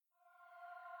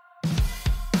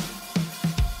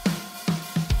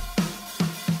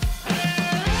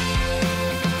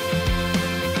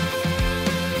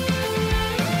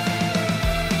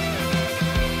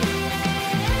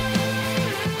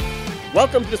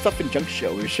Welcome to the Stuff and Junk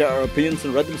Show. We share our opinions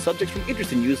on random subjects from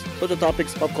interesting news, social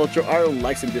topics, pop culture, our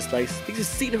likes and dislikes, things you've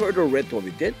seen, heard, or read, what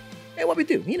we did, and what we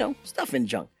do. You know, stuff and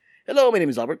junk. Hello, my name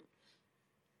is Albert.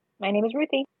 My name is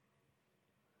Ruthie.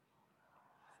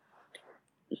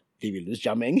 Did we lose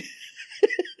Jaming?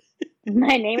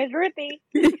 My name is Ruthie.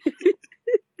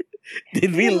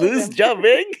 Did we lose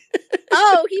Jaming?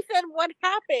 Oh, he said what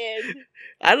happened?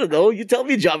 I don't know. You tell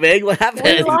me, Jaming, what happened?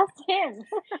 We lost him.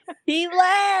 He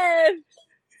left.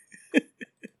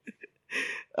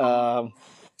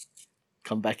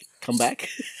 Come back.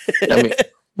 I mean,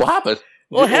 what happened?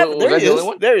 What happened? Was There that he the only is.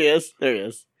 one? There he is. There he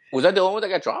is. Was that the only one that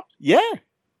got dropped? Yeah.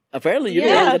 Apparently, you're the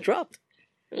Yeah. one that dropped.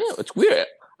 Yeah, it's weird.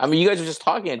 I mean, you guys were just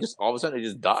talking and just all of a sudden it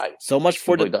just died. So much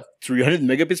for the Completely 300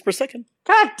 megabits per second.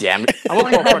 God damn it! I'm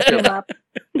Someone gonna call hooked him Frontier. up.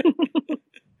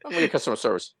 I'm gonna get customer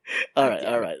service. All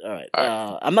right.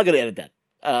 I'm not gonna edit that.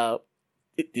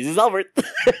 This is Albert.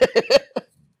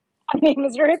 My name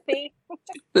is Ruthie.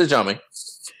 This is Johnny.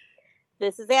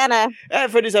 This is Anna.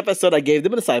 And for this episode, I gave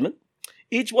them an assignment.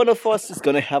 Each one of us is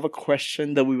gonna have a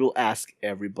question that we will ask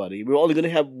everybody. We're only gonna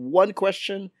have one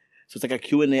question, so it's like a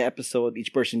Q&A episode.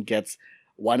 Each person gets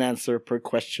one answer per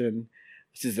question.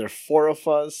 Since there are four of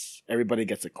us, everybody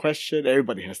gets a question.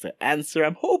 Everybody has to answer.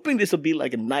 I'm hoping this will be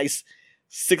like a nice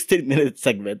 16-minute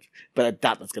segment, but I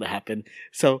doubt that's gonna happen.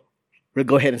 So we'll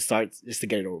go ahead and start just to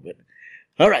get it over with.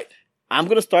 All right, I'm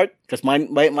gonna start because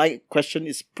my question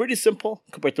is pretty simple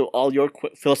compared to all your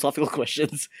philosophical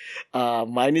questions.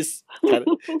 Mine is kind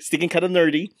of sticking kind of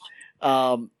nerdy.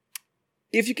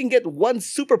 If you can get one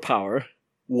superpower,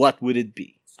 what would it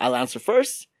be? I'll answer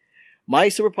first. My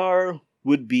superpower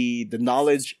would be the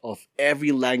knowledge of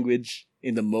every language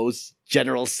in the most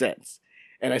general sense,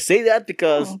 and I say that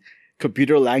because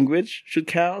computer language should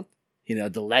count. You know,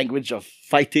 the language of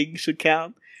fighting should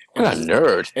count. You're a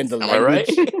nerd. And the Am I right?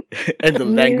 language and the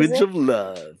language Music. of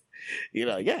love. You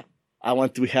know, yeah. I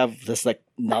want to have this like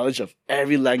knowledge of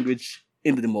every language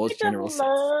in the most general sense.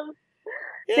 Love.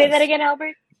 Yes. Say that again,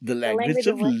 Albert. The language language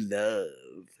of of what? love.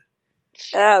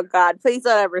 Oh God, please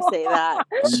don't ever say that.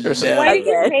 Seriously. Love. Why did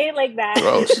you Okay. say it like that?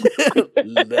 Gross.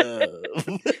 Love.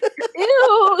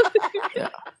 Ew.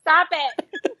 Stop it.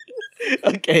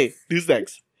 Okay, who's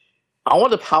next? I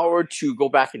want the power to go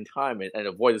back in time and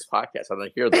avoid this podcast. I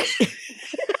don't hear this.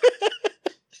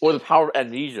 Or the power of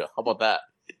amnesia. How about that?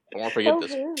 I want to forget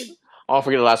this. Okay. I want to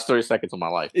forget the last 30 seconds of my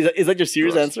life. Is that your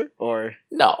serious Gross. answer? Or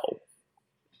No.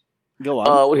 go on.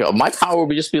 What do you know? My power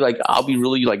would just be like, I'll be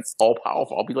really like all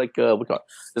powerful. I'll be like, what do you call it?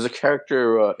 There's a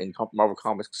character in Marvel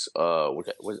Comics, is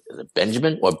it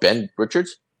Benjamin or Ben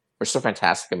Richards? Mr.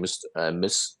 Fantastic and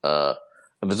Miss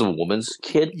Invisible Woman's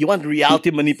kid. You want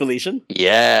reality manipulation?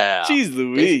 Yeah. Jeez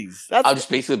Louise. That's I'll just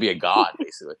basically be a god,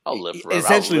 basically. I'll live forever.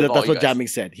 essentially I'll live that's all what you guys. Jamming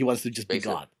said. He wants to just be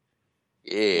Basically. God.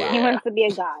 Yeah. He wants to be a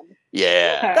god.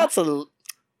 Yeah. That's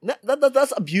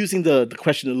that's abusing the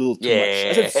question a little too much.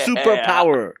 I said Yeah.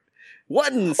 superpower.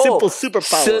 One simple Oh,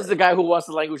 superpower. Says the guy who wants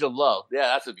the language of love. Yeah,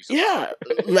 that's what you said. Yeah,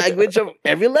 language of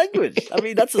every language. I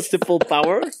mean, that's a simple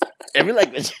power. Every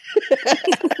language.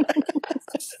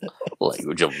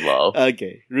 Language of love.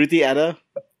 Okay, Ruthie, Anna.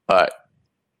 All right.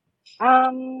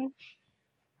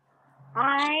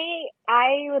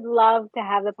 I would love to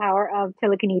have the power of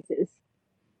telekinesis.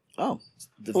 Oh,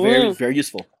 very Ooh. very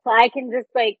useful. So I can just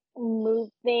like move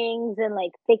things and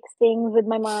like fix things with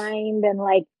my mind, and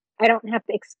like I don't have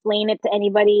to explain it to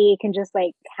anybody. It can just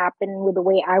like happen with the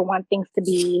way I want things to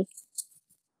be.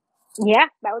 Yeah,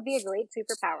 that would be a great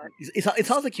superpower. It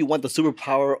sounds like you want the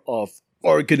superpower of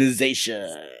organization.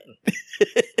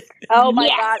 Oh my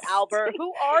Yes. God, Albert,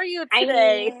 who are you I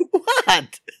today? mean,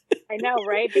 What? I know,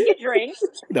 right? Did you drink?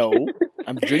 No,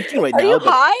 I'm drinking right Are now. you but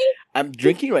high? I'm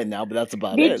drinking right now, but that's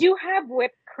about Did it. you have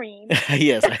whipped cream?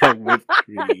 Yes, I have whipped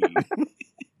cream.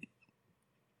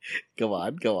 Go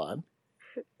on.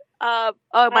 Oh,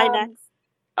 my Um, next.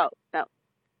 Oh no.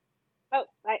 Oh,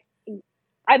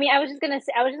 I mean, I was just gonna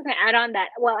add on that.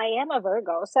 Well, I am a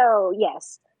Virgo, so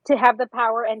yes, to have the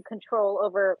power and control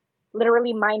over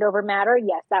literally mind over matter,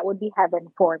 yes, that would be heaven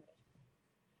for me.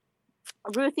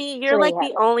 Ruthie, you're Really like the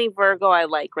heavy. only Virgo I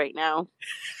like right now.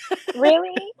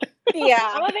 Really? Yeah.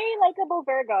 I'm a very likable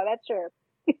Virgo. That's true.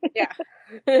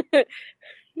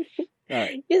 All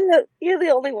right. You're the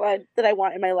only one that I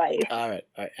want in my life. All right,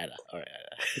 Anna.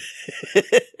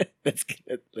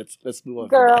 let's move on.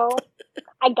 from Girl,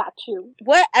 I got you.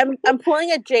 What? I'm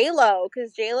pulling a J-Lo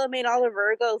because J-Lo made all the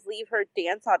Virgos leave her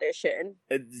dance audition.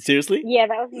 that. Seriously? Yeah,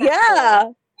 that was not Yeah.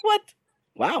 What?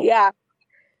 Wow. Yeah.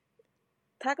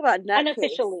 Talk about cool. nutcase.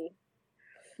 Unofficially.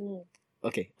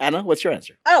 Okay, Anna, what's your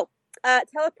answer?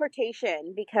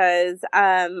 Teleportation, because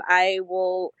I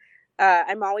will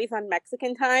I'm always on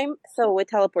Mexican time. So with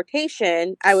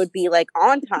teleportation, I would be like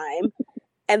on time.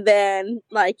 And then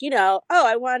like, oh,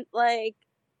 I want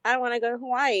to go to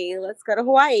Hawaii. Let's go to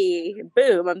Hawaii.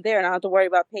 Boom, I'm there and I don't have to worry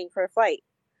about paying for a flight.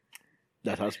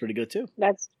 That sounds pretty good too.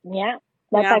 That's Yeah.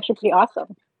 actually pretty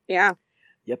awesome. Yeah.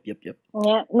 Yep. Yeah, like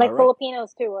All right.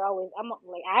 Filipinos too.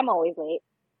 I'm always late.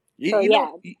 You, So, you yeah,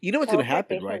 know, you know what's gonna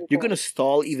happen, teleportation right? would be You're cool. gonna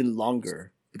stall even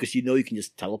longer because you know you can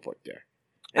just teleport there.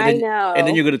 I know. And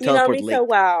then you're gonna You know teleport me late. so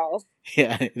well.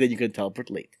 Yeah, and then you can teleport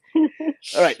late.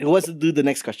 All right, who wants to do the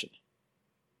next question?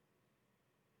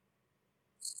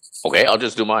 Okay, I'll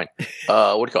just do mine.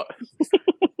 What do you call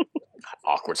it?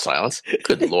 Awkward silence.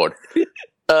 Good lord.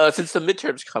 Since the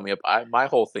midterms coming up, my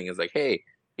whole thing is like, hey,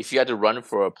 if you had to run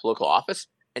for a political office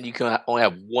and you can only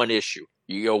have one issue,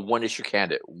 you're a one issue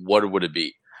candidate, what would it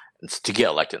be? It's to get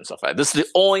elected and stuff like that. This is the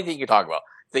only thing you talk about.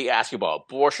 They ask you about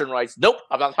abortion rights. Nope,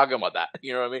 I'm not talking about that.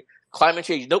 You know what I mean? Climate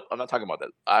change. Nope, I'm not talking about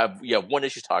that. You have one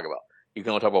issue to talk about. You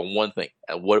can only talk about one thing.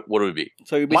 And what would it be?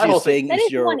 So you're My basically whole thing- saying That is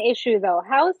is your one issue, though.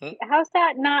 How's Hmm?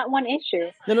 that not one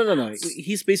issue? no.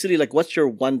 He's basically like, what's your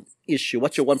one issue?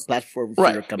 What's your one platform for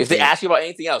your Right. campaign? If they ask you about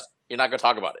anything else, you're not going to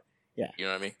talk about it. Yeah. You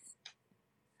know what I mean?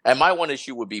 And my one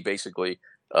issue would be basically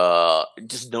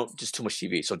just too much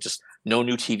TV. So just no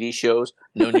new TV shows,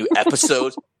 no new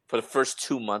episodes for the first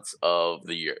 2 months of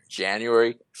the year.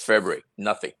 January, February,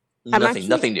 nothing. actually-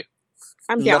 Nothing new.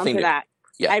 I'm down Nothing for new. that.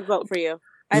 Yeah. I'd vote for you.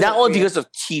 Not only because of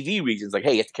TV reasons, like,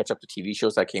 hey, you have to catch up to TV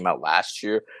shows that came out last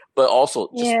year, but also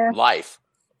just Yeah. life.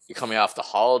 You're coming off the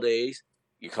holidays.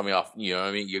 You're coming off, you know what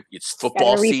I mean? It's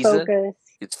football Gotta season. refocus.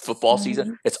 It's football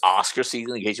season. It's Oscar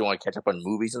season in case you want to catch up on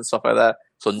movies and stuff like that.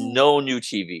 So Mm. no new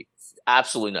TV.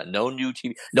 Absolutely not. No new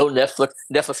TV. No Netflix.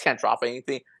 Netflix can't drop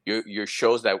anything. Your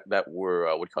shows that were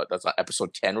what do you call it? That's on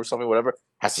episode 10 or something, whatever,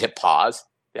 has to hit pause.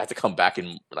 They have to come back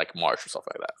in like March or stuff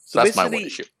like that. So that's my one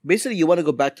issue. Basically, you want to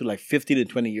go back to like 15 to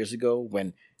 20 years ago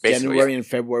when Basically, January and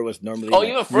February was normally Oh, like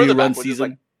even further back rerun when there's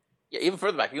season. like even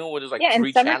further back, even when there's like Yeah, and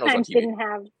 3 channels on summertime TV. didn't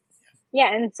have.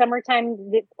 Yeah, and summertime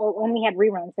only had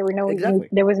reruns. There were no. Exactly.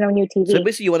 There was no new TV. So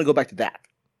basically, you want to go back to that.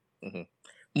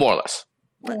 More or less.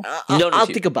 I'll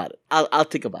think about it. I'll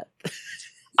think about it.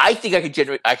 I think I could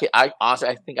generate. I honestly,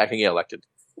 I think I can get elected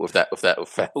with that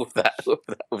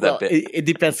Well, bit. it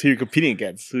depends who you're competing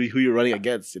against, who you're running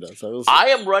against. You know, so we'll see. I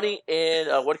am running in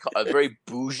a very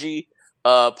bougie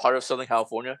part of Southern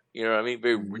California. You know what I mean?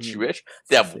 Very rich.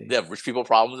 They have rich people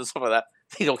problems and stuff like that.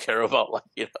 They don't care about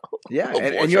Yeah, abortion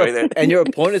and or anything. your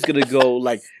opponent's gonna go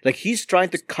like he's trying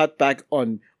to cut back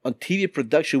on TV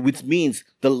production, which means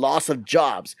the loss of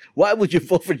jobs. Why would you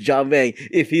vote for John May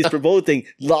if he's promoting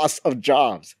loss of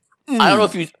jobs? I don't know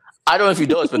if you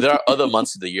know this, but there are other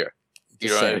months of the year. You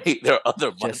Just know what I mean? There are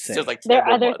other months. saying. There's like there 10 are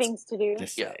more other months. things to do.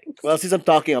 Just Yeah. saying. Well, since I'm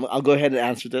talking, I'll go ahead and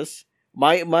answer this.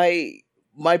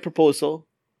 My proposal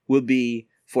will be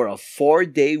for a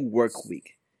 4-day work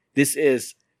week. This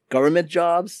is government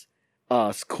jobs,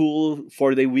 school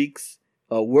 4-day weeks,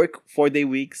 work 4-day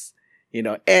weeks,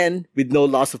 and with no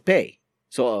loss of pay.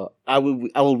 So I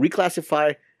will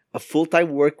reclassify a full-time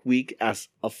work week as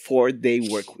a 4-day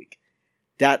work week.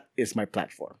 That is my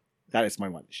platform. That is my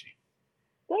one issue.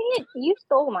 Dang it! You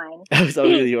stole mine. Is that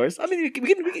really yours? I mean,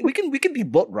 we can be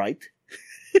both right.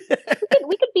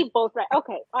 We could be both right.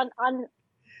 Okay.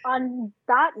 On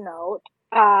that note,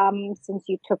 since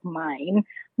you took mine,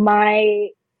 my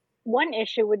one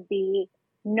issue would be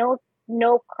no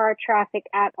car traffic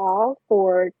at all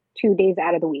for 2 days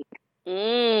out of the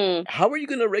week. How are you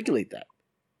going to regulate that?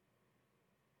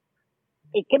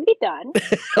 It can be done.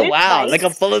 Wow, There's like a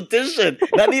sites. politician.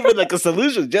 Not even like a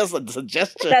solution, just a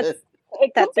suggestion. That's-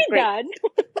 It could That's be a great- done.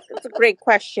 That's a great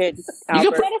question, can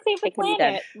Albert. Try to save the It can be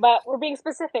planet, but we're being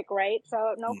specific, right?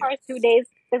 So no Yeah. cars 2 days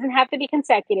doesn't have to be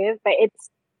consecutive, but it's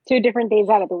 2 different days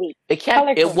out of the week. It can't.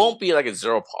 Color It coding. won't be like a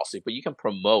zero policy, but you can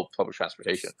promote public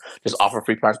transportation. Just offer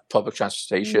free public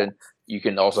transportation. You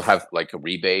can also have like a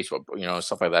rebates or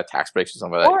stuff like that, tax breaks or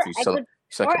something like that. Or If you I sell- could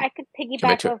sell- Or I could commit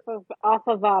piggyback to off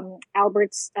of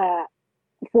Albert's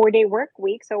 4-day work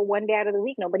week. So 1 day out of the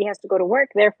week, nobody has to go to work.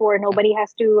 Therefore, nobody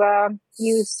has to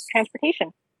use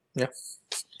transportation.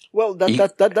 Well,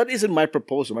 that isn't my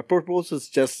proposal. My proposal is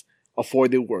just a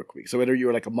 4-day work week. So whether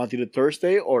you're like a Monday to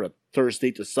Thursday or a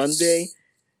Thursday to Sunday,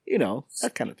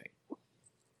 that kind of thing.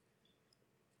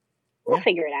 We'll Yeah.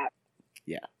 figure it out.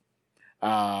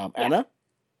 Anna?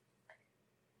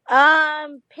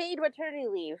 Paid maternity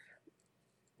leave.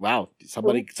 Wow,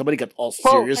 somebody got all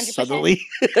Oh, serious 100%. suddenly.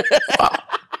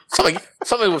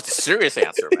 something with a serious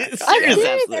answer, man. A Serious serious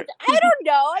answer. answer. I don't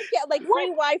know. I get like free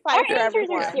Wi-Fi Our for answers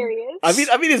everyone. are serious. I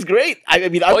mean, it's great. I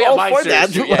mean, I'm all mine's for that.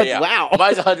 serious too. but Yeah. Wow.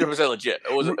 Mine's 100% legit.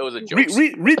 It was a joke.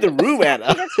 Read the room,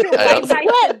 Anna. That's true. Yeah.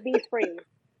 Wi-Fi should be free.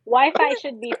 Wi-Fi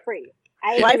should be free.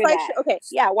 I agree with Wi-Fi. that. Okay,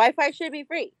 yeah, Wi-Fi should be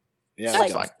free. Yeah, That's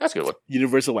yeah. fine. That's a good one.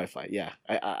 Universal Wi-Fi. Yeah,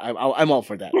 I'm all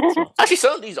for that. as well. Actually,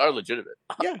 some of these are legitimate.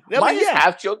 Yeah, Mine is yeah.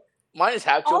 half joke. Mine is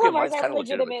half All joke, of and ours mine's are kind of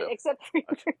legitimate. legitimate, except for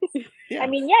yours. Yeah. I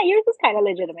mean, yeah, yours is kind of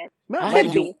legitimate. Mine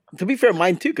Should do- be. to be fair,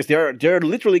 mine too, because there are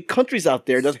literally countries out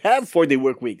there that have 4-day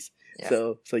work weeks. Yeah.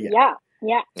 So yeah,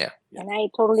 Yeah. And I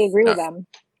totally agree with them.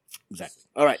 exactly.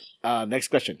 All right. Next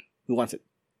question. Who wants it?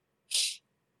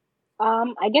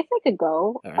 I guess I could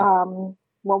go. All right.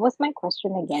 What was my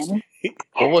question again?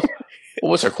 What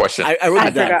was her question? I wrote I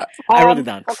it down. forgot. I wrote it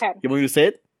down. Okay. You want me to say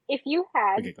it? If you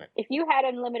had Okay, go ahead. if you had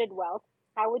unlimited wealth,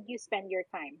 how would you spend your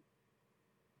time?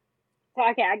 So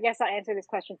okay, I guess I'll answer this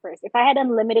question first. If I had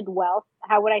unlimited wealth,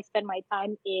 how would I spend my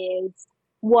time? Is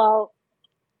well,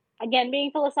 again, being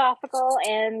philosophical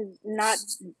and not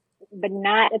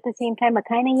at the same time, but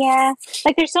kind of yeah.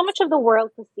 Like there's so much of the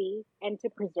world to see and to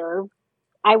preserve.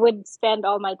 I would spend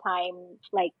all my time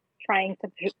like trying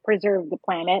to preserve the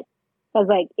planet because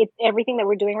like it's everything that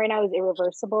we're doing right now is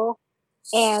irreversible,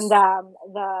 and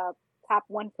the top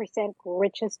 1%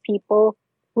 richest people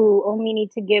who only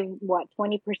need to give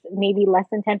 20%, maybe less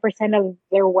than 10% of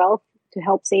their wealth to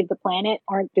help save the planet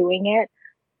aren't doing it.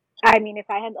 I mean, if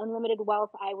I had unlimited wealth,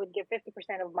 I would give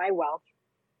 50% of my wealth,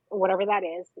 or whatever that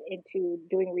is, into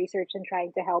doing research and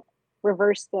trying to help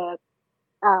reverse the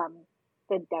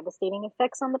devastating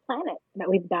effects on the planet that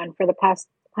we've done for the past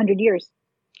 100 years.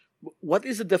 What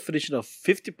is the definition of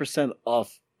 50% of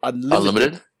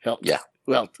unlimited health? Yeah.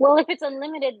 Wealth. Well, if it's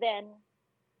unlimited, then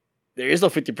There is no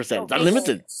 50%. It's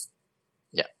unlimited.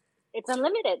 it's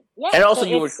unlimited. Yeah. And also, so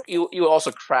you would it's- you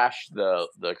also crash the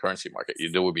currency market.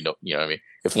 There would be no, you know what I mean.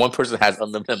 If one person has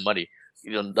unlimited money,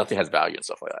 nothing has value and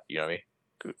stuff like that. You know what I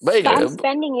mean. But So anyway, I'm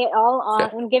spending it all on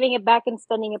and giving it back and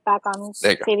spending it back on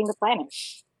There you go. saving the planet.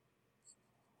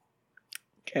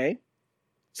 Okay.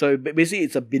 So basically,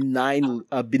 it's a benign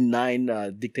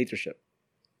dictatorship.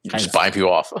 you're just buying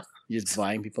people off. You're just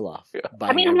buying people off. Yeah.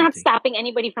 I mean, I'm not stopping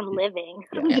anybody from living.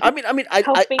 Yeah. I mean,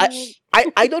 Helping.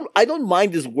 I don't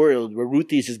mind this world where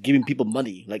Ruthie is just giving people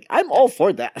money. Like I'm all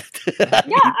for that.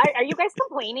 Yeah, are you guys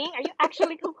complaining? Are you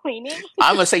actually complaining?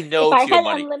 I'm gonna say no If I to your had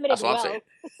money. unlimited That's what I'm wealth,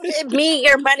 saying. Give me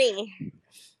your money.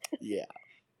 Yeah,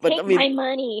 but take I mean, my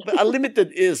money. but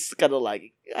unlimited is kind of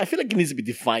like I feel like it needs to be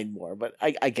defined more. But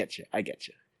I get you.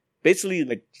 Basically,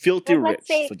 like filthy Well, rich.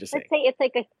 That's what you're saying. let's say it's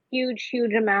like a huge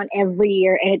amount every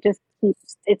year, and it just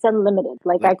keeps. It's unlimited.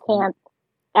 Like I Like- can't.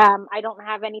 I don't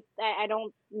have any. I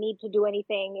don't need to do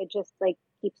anything. It just like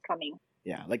keeps coming.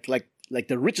 Yeah, like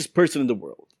the richest person in the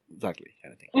world. Exactly,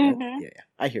 kind of thing. Mhm. Yeah.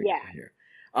 I hear Yeah. you. I hear.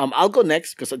 I'll go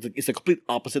next because it's a complete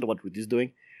opposite of what Ruthie's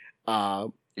doing.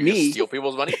 You Me. just steal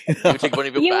people's money. You take money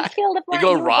You would back. kill the planet.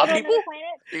 go you would rob run people? the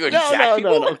planet. You go No, jack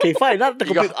people. no. Okay, fine. Not the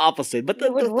You go- complete opposite, but the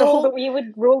You would the rule. whole You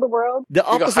would rule the world. the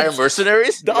You go hire opposite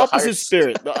mercenaries. the You go hire- opposite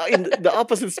spirit. The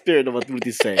opposite spirit of what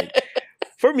Ruthie's saying.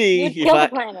 For me, You'd kill the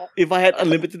planet. if I had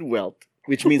unlimited wealth,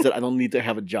 which means that I don't need to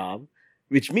have a job,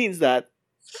 which means that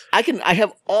I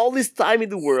have all this time in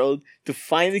the world to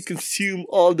finally consume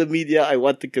all the media I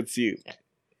want to consume.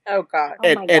 Oh God.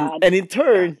 Oh my God. And in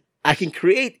turn, I can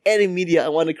create any media I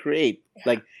want to create.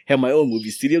 Like have my own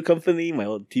movie studio company, my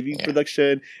own TV Yeah.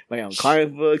 production, my own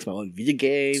comic books, my own video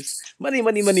games. Money.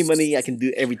 I can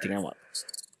do everything I want.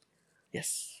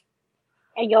 Yes.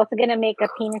 Are you also gonna make a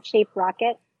penis-shaped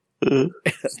rocket?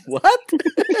 What?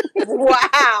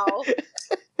 Wow.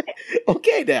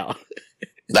 Okay now.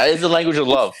 That is the language of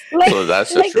love. Like, So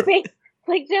that's like, true.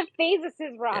 like Jeff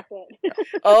Bezos' rocket.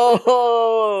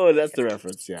 Oh, that's the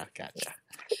reference. Yeah, gotcha.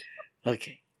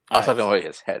 Okay. I was All right. talking about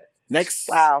his head. Next.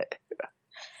 Wow.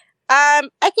 I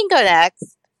can go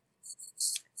next.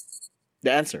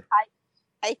 The answer.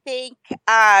 I think if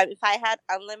I had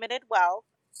unlimited wealth,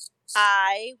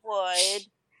 I would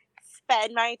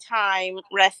spend my time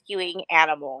rescuing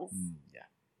animals, Yeah.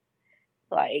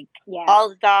 like Yeah. all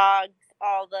the dogs,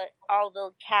 all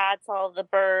the cats, all the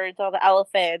birds, all the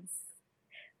elephants,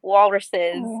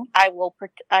 walruses. Mhm. I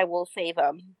will save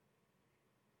them.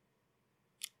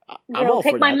 I'm Girl, all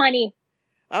take for my that. money.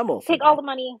 I'm all for Take all the that.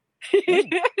 money.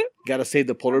 Gotta save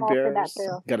the polar I'm all for that, bears.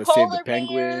 too. Gotta save the Polar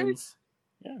penguins.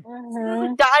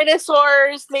 Mhm.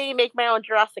 Dinosaurs. Maybe make my own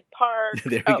Jurassic Park.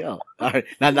 There Oh. we go. All right.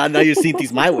 Now you're seeing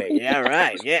things my way. Yeah,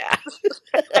 right. Yeah.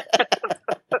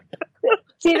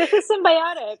 See, this is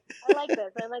symbiotic. I like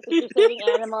this. I like that you're saving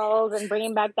animals and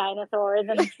bringing back dinosaurs,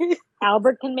 and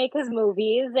Albert can make his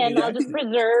movies, and I'll just Exactly.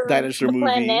 preserve Dinosaur the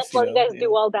planet movies, while you you know, guys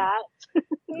do all that. There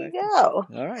you Exactly. go.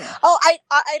 All right. Oh,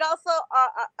 I'd also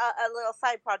a little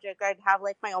side project. I'd have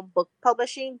like my own book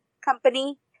publishing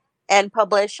company and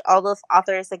publish all those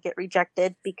authors that get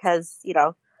rejected because they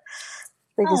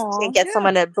just Aw, can't get yeah.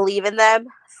 someone to believe in them.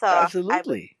 So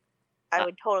Absolutely. I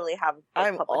would totally have. a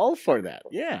I'm public- all for that.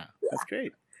 Yeah, that's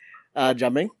great.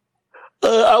 Jumping.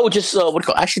 I would just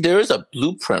actually there is a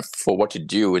blueprint for what to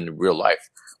do in real life.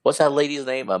 What's that lady's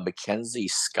name? Mackenzie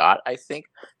Scott, I think.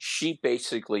 She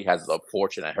basically has a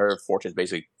fortune, and her fortune is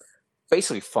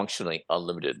basically functionally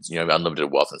unlimited.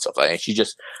 Unlimited wealth and stuff like that. And she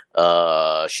just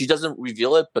she doesn't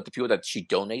reveal it, but the people that she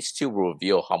donates to will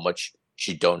reveal how much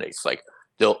she donates. Like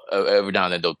they'll every now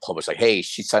and then they'll publish like, hey,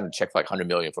 she signed a check for like $100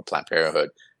 million for Planned Parenthood.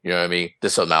 You know what I mean?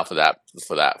 This amount for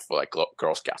like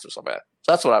Girl Scouts or something like that.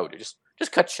 So that's what I would do. Just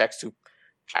cut checks to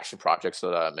passion projects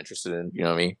that I'm interested in. You know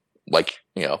what I mean? Like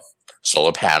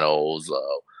solar panels.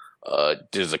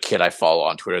 There's a kid I follow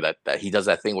on Twitter that he does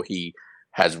that thing where he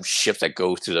has ships that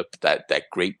go through that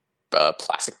great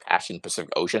plastic patch in the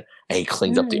Pacific Ocean, and he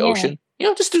cleans up the yeah. ocean.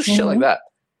 Just do shit like that.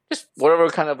 Just whatever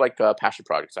kind of like passion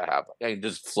projects I have.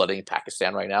 There's flooding in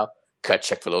Pakistan right now. Cut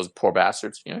check for those poor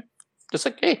bastards. Just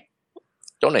like, hey,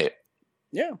 donate it.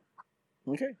 Yeah.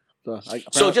 Okay.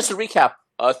 So just to recap,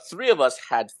 3 of us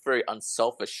had very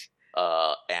unselfish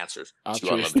answers to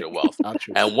Altruistic. unlimited wealth,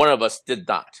 Altruistic. and one of us did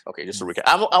not. Okay, just to recap.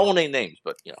 I won't name names,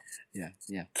 but Yeah.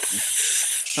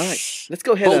 All right. Let's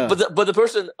go ahead. But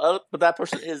that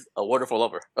person is a wonderful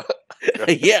lover.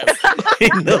 Yes. He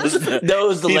knows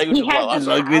knows the language He of has love. the I'm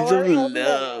sorry. language of Power of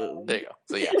love. There you go.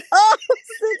 So yeah. Oh,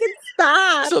 freaking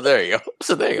stop! So there you go.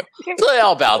 So it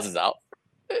all balances out.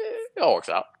 It all works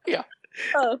out. Yeah.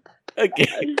 Oh,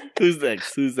 Okay. Who's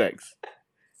next?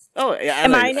 Oh, yeah.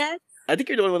 am Anna. I next? I think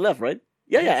you're the one left, right?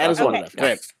 Yeah. Anna's the one Okay. left. Go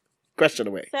ahead. Question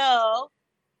away. So,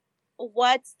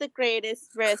 what's the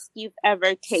greatest risk you've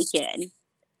ever taken?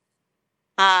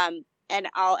 And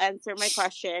I'll answer my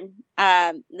question.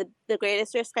 The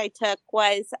greatest risk I took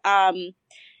was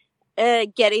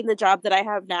getting the job that I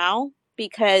have now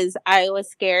because I was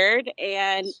scared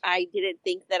and I didn't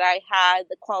think that I had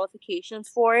the qualifications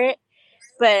for it.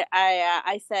 But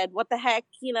I said, what the heck,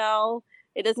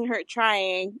 it doesn't hurt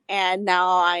trying. And now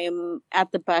I am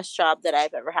at the best job that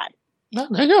I've ever had. No,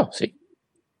 there you go. See,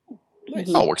 Nice.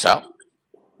 it all works out.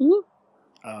 Who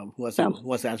wants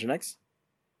to answer next?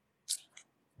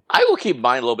 I will keep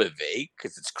mine a little bit vague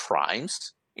because it's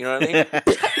crimes. You know what I mean?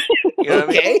 You know what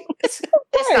I mean?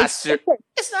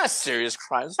 It's not serious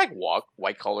crimes. It's like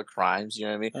white collar crimes. You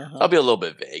know what I mean? Uh-huh. I'll be a little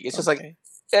bit vague. It's just like,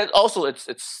 and also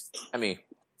it's. I mean,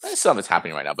 some of it's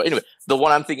happening right now. But anyway, the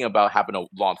one I'm thinking about happened a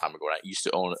long time ago. I used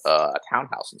to own a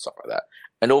townhouse and stuff like that.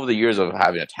 And over the years of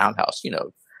having a townhouse,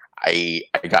 I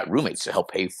got roommates to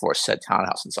help pay for said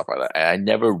townhouse and stuff like that. And I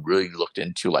never really looked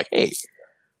into like, hey,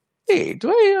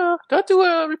 do I have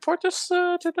to report this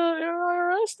to the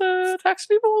IRS, the tax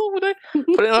people? Would they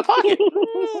put it in my pocket?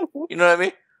 You know what I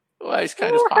mean? Well, I just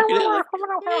kind of just pocket it. Like, I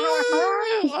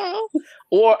don't know.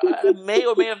 Or I may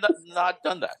or may have not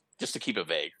done that, just to keep it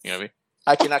vague. You know what I mean?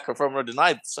 I cannot confirm or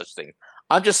deny such things.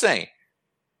 I'm just saying,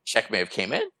 check may have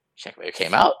came in, check may have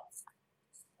came out.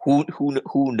 Who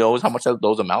knows how much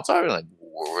those amounts are? Like,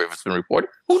 if it's been reported,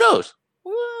 who knows?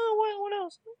 Who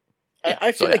knows?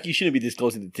 I feel like you shouldn't be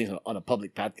disclosing the things on a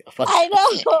public podcast. I know.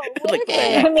 Like,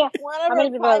 One How of many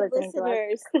our people are 5 listening to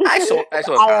us? listeners. I sold a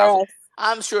IRS. townhouse.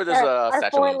 I'm sure there's a Our statute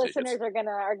of 4 limitations. listeners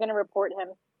are gonna report him.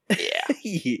 Yeah.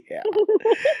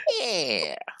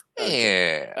 Yeah.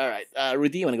 Yeah. All right.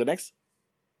 Rudy, you want to go next?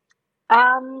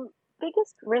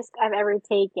 Biggest risk I've ever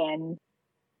taken.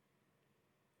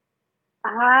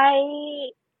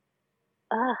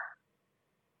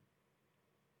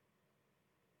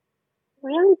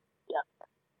 Really,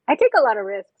 I take a lot of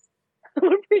risks.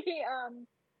 Pretty,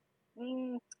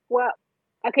 well,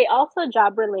 okay, also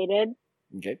job related,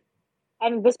 Okay.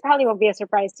 and this probably won't be a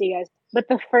surprise to you guys, but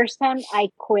the first time I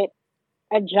quit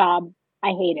a job I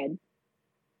hated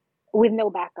with no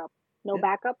backup,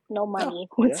 no money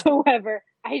whatsoever.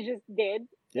 I just did,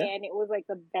 and it was like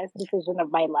the best decision of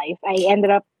my life. I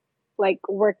ended up like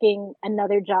working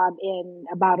another job in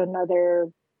about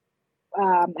another,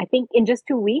 I think in just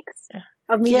 2 weeks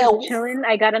of me just chilling,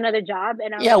 I got another job,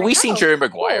 and I was like, we seen Jerry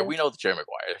Maguire. cool. We know the Jerry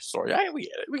Maguire story. Yeah, we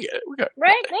get it. We got it.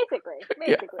 Right?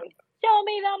 Basically. Show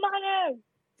me the money.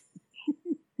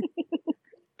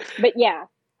 But yeah,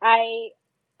 I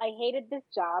hated this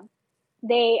job.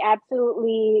 They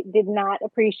absolutely did not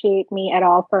appreciate me at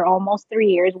all for almost 3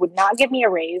 years, would not give me a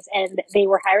raise, and they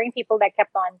were hiring people that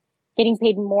kept on getting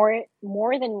paid more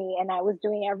than me, and I was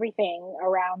doing everything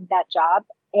around that job.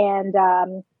 And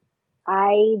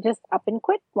I just up and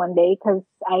quit one day because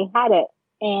I had it.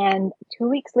 And 2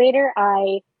 weeks later,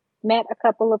 I met a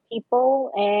couple of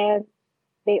people, and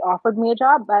they offered me a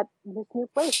job at this new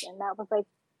place, and that was like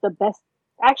the best.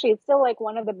 Actually, it's still like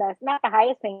one of the best, not the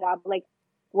highest paying job, like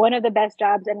one of the best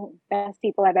jobs and best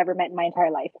people I've ever met in my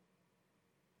entire life.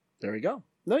 There we go.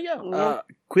 No, yeah. Yeah.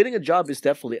 Quitting a job is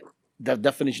definitely the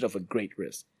definition of a great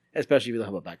risk, especially if you don't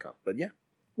have a backup. But yeah,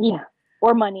 Yeah,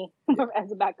 or money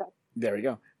as a backup. there we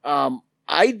go.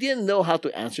 I didn't know how to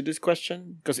answer this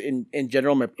question because in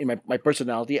general, my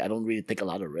personality, I don't really take a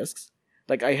lot of risks.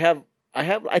 Like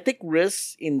I take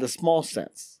risks in the small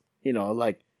sense,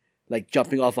 like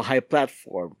jumping off a high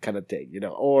platform kind of thing,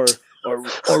 or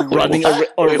running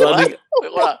or Wait, running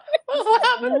Wait, what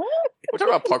happened? We're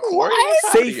talking about parkour.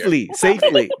 What's happening here?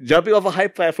 safely jumping off a high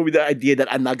platform with the idea that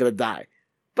I'm not gonna die.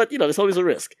 But there's always a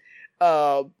risk.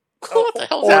 What the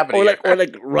hell's happening here? Or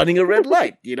like running a red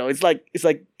light.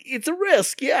 It's a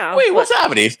risk. Yeah. Wait, what's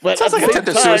happening? but Sounds at like the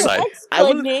attempted same time- suicide. I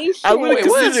wouldn't Explanation. Wait, what is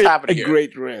consider it happening a here?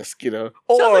 great risk. Sounds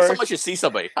like someone should see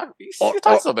somebody. You should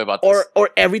talk to somebody about this. Or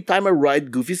every time I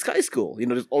ride Goofy Sky School,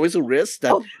 there's always a risk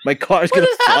that my car is What gonna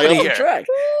is fly off happening the here? track.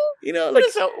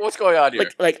 What's going on here?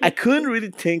 Like I couldn't really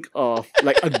think of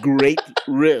like a great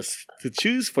risk to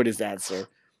choose for this answer.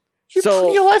 You're so-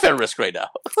 putting your life at risk right now.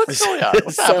 What's going on?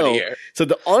 What's happening here? So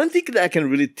the only thing that I can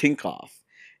really think of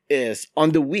is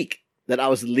on the week that I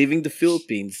was leaving the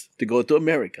Philippines to go to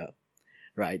America,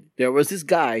 right? There was this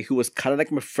guy who was kind of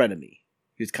like my frenemy.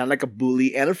 He was kind of like a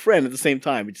bully and a friend at the same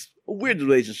time. It's a weird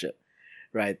relationship,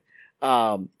 right?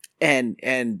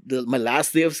 My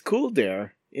last day of school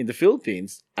there in the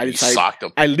Philippines, You socked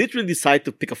him. I literally decided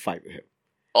to pick a fight with him.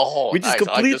 Oh, Which is nice. I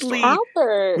like this completely- story.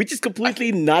 Albert. Which is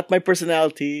completely not my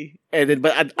personality. And then,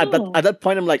 but at that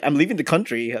point, I'm like, I'm leaving the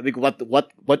country. I mean,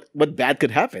 what bad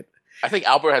could happen? I think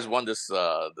Albert has won this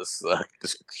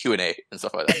Q&A and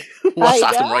stuff like that. I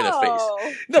Socked him right in the face. know.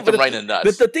 No, Kicked but him right in the But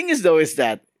nuts. the thing is, though, is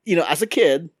that as a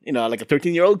kid, like a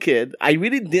 13-year-old kid, I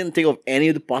really didn't think of any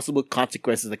of the possible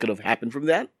consequences that could have happened from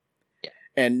that. Yeah.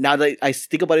 And now that I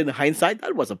think about it in hindsight,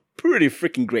 that was a pretty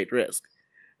freaking great risk,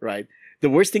 right? The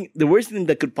worst thing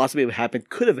that could possibly have happened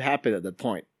could have happened at that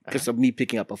point because of me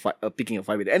picking a fight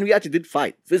with it. And we actually did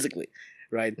fight physically,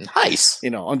 right? Nice.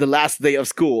 On the last day of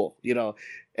school,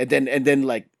 and then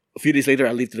like a few days later,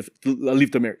 I leave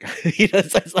to America.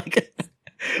 It's like,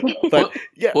 but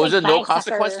yeah, Was there no Bye,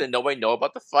 consequence? sucker. Did nobody know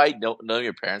about the fight? None of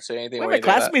your parents say anything? well, or my anything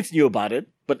like that? classmates knew about it.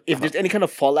 But if there's any kind of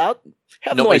fallout,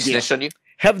 have Nobody no idea. snitched on you?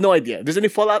 Have no idea. If there's any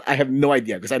fallout, I have no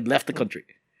idea because I'd left the country,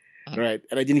 Mhm. right?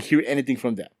 And I didn't hear anything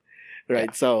from them,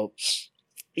 right? So,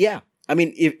 yeah, I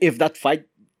mean, if that fight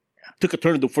took a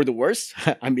turn for the worse,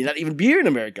 I may not even be here in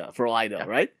America for all I know,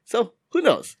 right? So who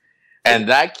knows? And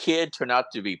that kid turned out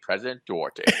to be President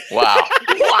Duarte. Wow.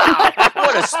 Wow.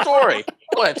 What a story.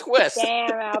 What a twist.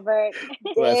 Damn, Albert.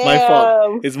 Well, it's my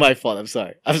fault. It's my fault. I'm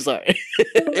sorry.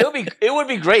 It would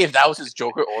be great if that was his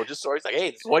Joker origin story. It's like, hey,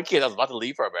 this one kid that was about to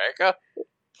leave for America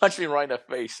punched me right in the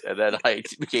face, and then I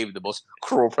became the most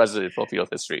cruel president in Filipino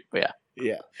history. But yeah.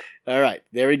 Yeah. All right.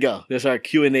 There we go. There's our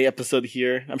Q&A episode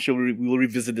here. I'm sure we will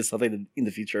revisit this something in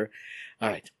the future. All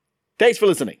right. Thanks for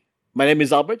listening. My name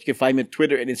is Albert. You can find me on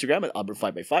Twitter and Instagram at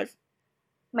Albert5x5.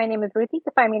 My name is Ruthie. You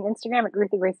can find me on Instagram at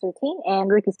RuthieGrace13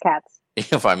 and Ruthie's Cats. You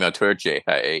can find me on Twitter,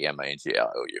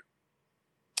 JAMINGLOU.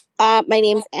 My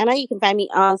name's Anna. You can find me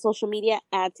on social media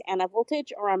at Anna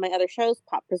Voltage or on my other shows,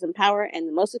 Pop Prison Power and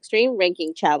The Most Extreme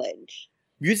Ranking Challenge.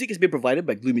 Music is being provided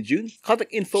by Gloomy June.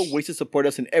 Contact info, ways to support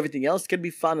us, and everything else can be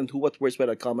found on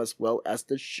whowhatwhereswhere.com as well as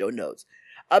the show notes.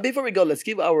 Before we go, let's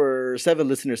give our 7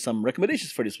 listeners some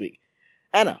recommendations for this week.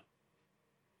 Anna.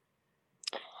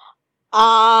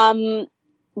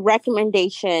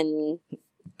 Recommendation.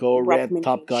 Go rent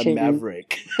Top Gun Recommendation.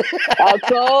 Maverick.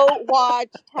 Go watch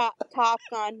Top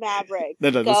Gun Maverick.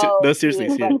 No, seriously.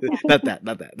 do it right now.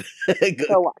 Not that.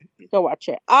 Go watch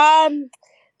it.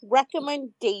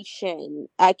 Recommendation.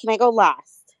 Can I go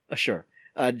last? Sure.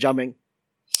 Jumping.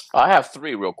 I have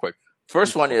 3 real quick.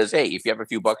 First one is, hey, if you have a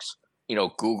few bucks,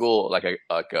 Google like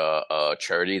a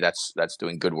charity that's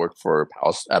doing good work for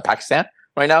Pakistan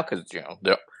right now, because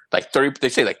they're like 30. They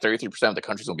say like 33% of the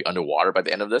country's gonna be underwater by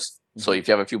the end of this. So if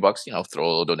you have a few bucks, throw a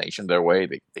little donation their way.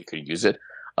 They could use it.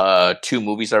 2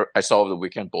 movies I saw over the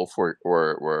weekend. Both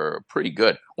were pretty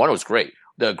good. One was great.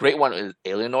 The great one is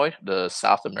Alienoid, the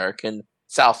South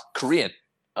Korean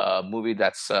movie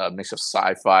that's a mix of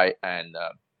sci-fi and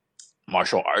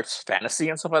martial arts, fantasy,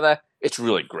 and stuff like that. It's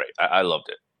really great. I loved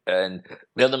it. And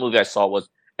the other movie I saw was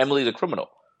Emily the Criminal,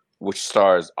 which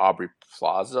stars Aubrey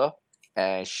Plaza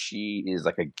and she is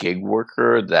like a gig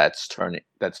worker that's turned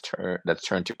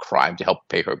to crime to help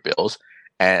pay her bills.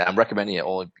 And I'm recommending it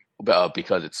only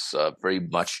because it's very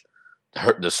much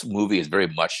this movie is very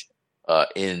much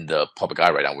in the public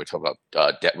eye right now. We're talking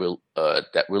about debt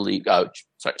relief,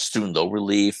 student loan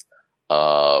relief,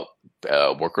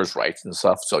 workers' rights and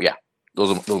stuff. So yeah,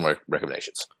 those are my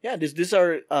recommendations. Yeah, these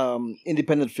are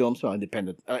independent films. Well,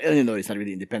 independent. Illinois is not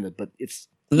really independent, but it's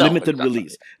No, limited it's not.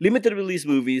 release. Limited release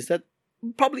movies that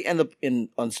probably end up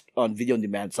on video on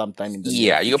demand sometime in the near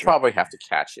Yeah, you'll future. probably have to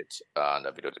catch it on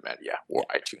the video demand, or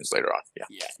iTunes later on. Yeah.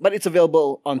 Yeah, but it's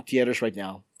available on theaters right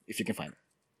now if you can find it.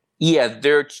 Yeah,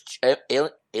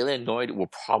 Illinois will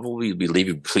probably be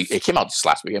leaving. It came out this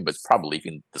last weekend, but it's probably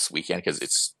leaving this weekend because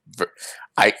it's.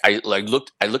 I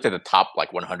looked at the top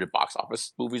 100 box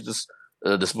office movies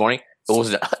this morning.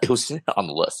 It wasn't on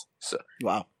the list. So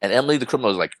Wow. and Emily the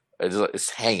Criminal is it's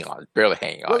hanging on, barely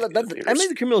hanging on. Well, in the I theaters. mean,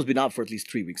 the criminal has been out for at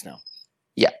least 3 weeks now.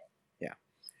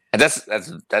 And that's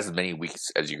as many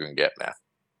weeks as you can get, man,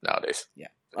 nowadays.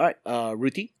 All right,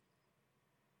 Ruthie.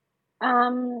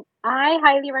 I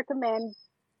highly recommend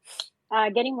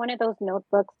getting one of those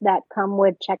notebooks that come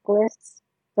with checklists,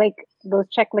 like those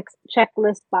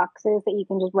checklist boxes that you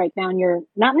can just write down your,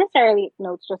 not necessarily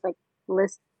notes, just like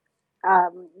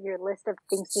your list of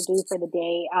things to do for the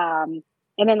day.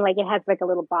 And then it has a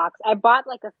little box. I bought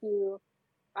a few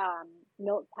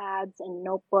notepads and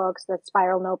notebooks, the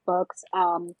spiral notebooks,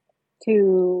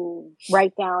 to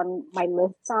write down my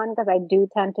lists on, because I do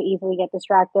tend to easily get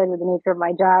distracted with the nature of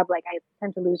my job. I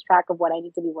tend to lose track of what I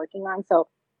need to be working on. So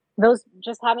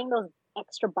just having those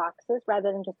extra boxes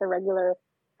rather than just a regular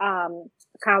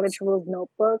college rules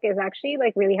notebook is actually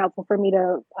really helpful for me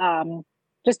to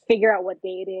just figure out what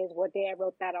day it is, what day I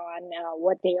wrote that on,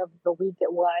 what day of the week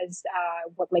it was,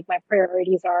 what my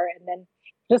priorities are. And then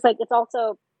just it's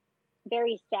also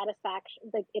very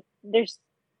satisfaction. There's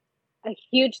a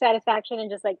huge satisfaction in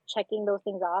just checking those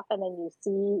things off, and then you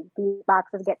see these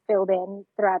boxes get filled in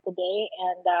throughout the day.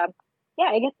 And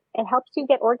I guess it helps you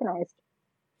get organized.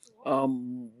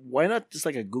 Why not just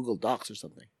a Google Docs or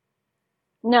something?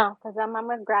 No, because I'm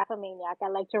a graphomaniac. I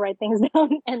like to write things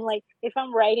down, and if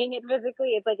I'm writing it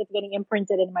physically, it's it's getting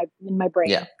imprinted in my brain.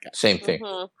 Yeah, same thing.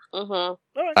 Mm-hmm. All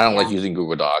right. I don't like using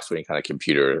Google Docs or any kind of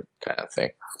computer kind of thing,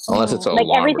 unless it's a long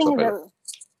or everything something.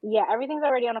 everything's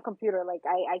already on a computer.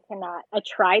 I cannot. I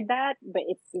tried that, but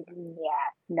it's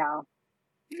no.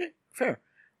 Okay, fair.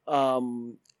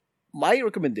 My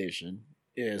recommendation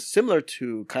is similar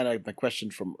to kind of my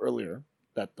question from earlier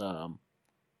that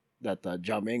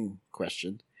Jiaming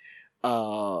question.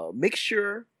 Make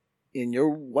sure in your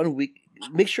 1 week,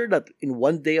 make sure that in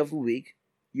 1 day of the week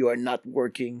you are not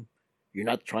working, you're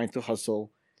not trying to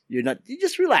hustle, you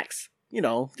just relax.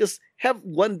 Just have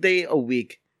 1 day a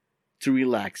week to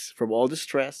relax from all the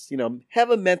stress. Have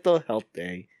a mental health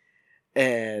day,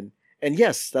 and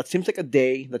yes, that seems like a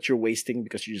day that you're wasting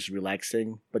because you're just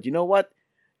relaxing. But you know what?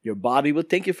 Your body will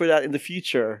thank you for that in the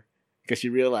future, because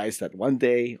you realize that 1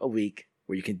 day a week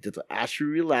where you can just actually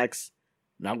relax,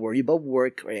 not worry about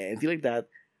work or anything like that,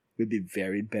 will be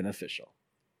very beneficial.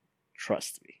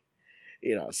 Trust me.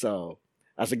 So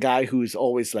as a guy who's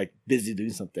always busy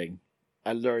doing something,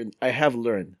 I have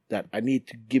learned that I need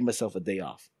to give myself a day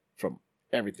off from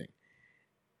everything.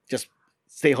 Just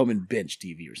stay home and binge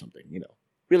TV or something,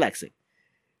 relaxing.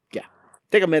 Yeah.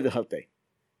 Take a mental health day.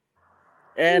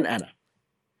 And Anna.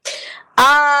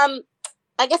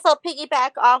 I guess I'll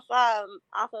piggyback off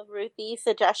of Ruthie's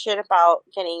suggestion about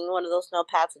getting one of those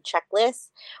notepads and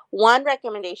checklists. One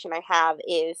recommendation I have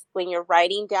is when you're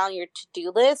writing down your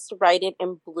to-do list, write it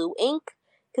in blue ink,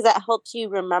 because that helps you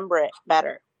remember it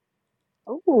better.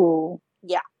 Ooh.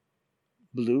 Yeah.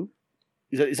 Blue?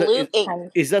 Blue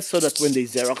ink. Is that so that when they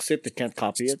Xerox it, they can't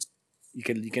copy it? You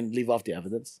can leave off the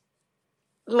evidence?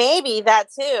 Maybe that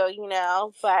too,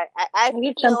 but I Maybe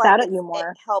it feel jumps out at you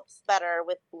more. It helps better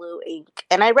with blue ink.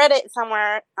 And I read it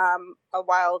somewhere a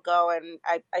while ago, and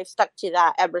I've stuck to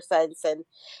that ever since. And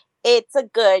it's a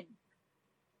good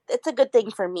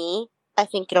thing for me. I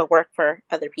think it'll work for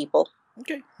other people.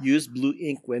 Okay. Use blue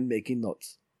ink when making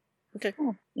notes. Okay.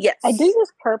 Yes. I do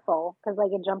use purple because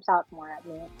it jumps out more at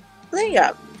me. There you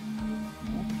go.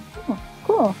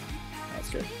 Cool. That's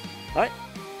good. All right.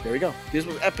 There we go. This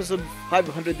was episode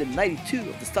 592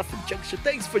 of the Stuff and Junk Show.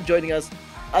 Thanks for joining us.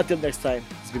 Until next time,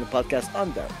 it's been a podcast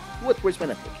on the What Words My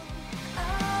Network.